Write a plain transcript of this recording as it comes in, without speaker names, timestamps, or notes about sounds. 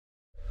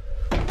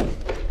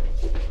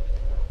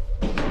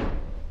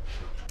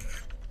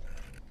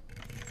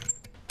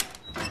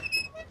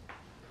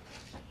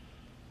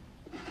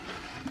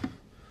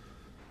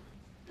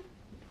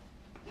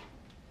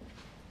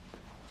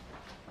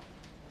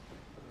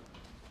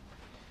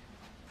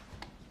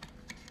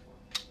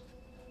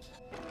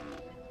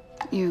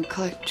You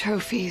collect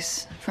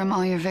trophies from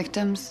all your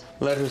victims?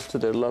 Letters to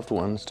their loved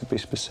ones, to be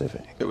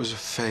specific. It was a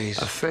phase.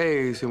 A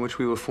phase in which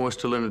we were forced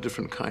to learn a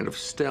different kind of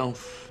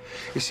stealth.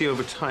 You see,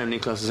 over time,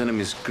 Niklaus's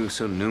enemies grew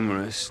so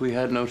numerous, we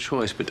had no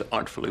choice but to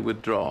artfully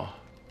withdraw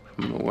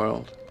from the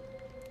world.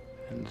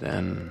 And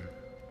then...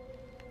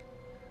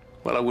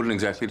 well, I wouldn't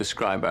exactly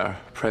describe our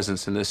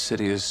presence in this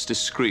city as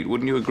discreet.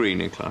 Wouldn't you agree,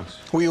 Niklaus?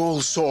 We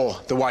all saw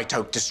the White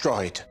Oak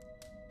destroyed.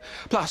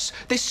 Plus,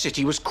 this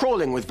city was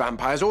crawling with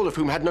vampires, all of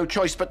whom had no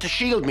choice but to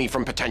shield me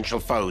from potential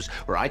foes.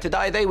 Were I to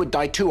die, they would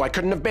die too. I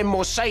couldn't have been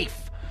more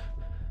safe.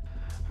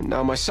 And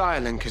now my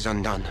Sire link is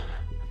undone.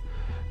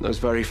 Those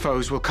very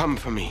foes will come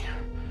for me,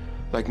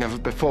 like never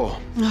before.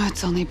 Oh,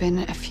 it's only been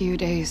a few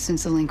days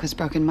since the link was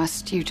broken.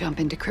 Must you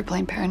jump into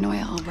crippling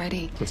paranoia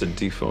already? It's a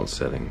default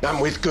setting. And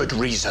with good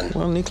reason.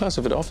 Well, Niklaus,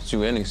 if it offers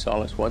you any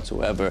solace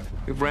whatsoever,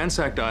 we've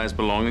ransacked Aya's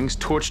belongings,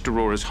 torched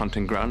Aurora's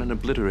hunting ground, and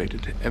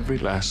obliterated every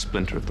last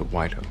splinter of the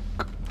White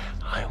Oak.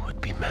 I would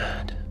be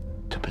mad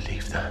to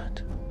believe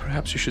that.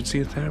 Perhaps you should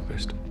see a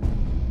therapist.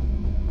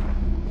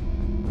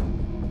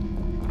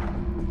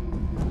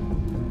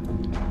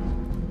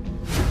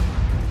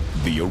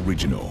 The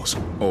Originals,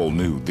 all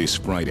new this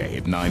Friday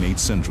at 9/8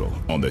 Central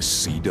on the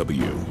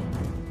CW.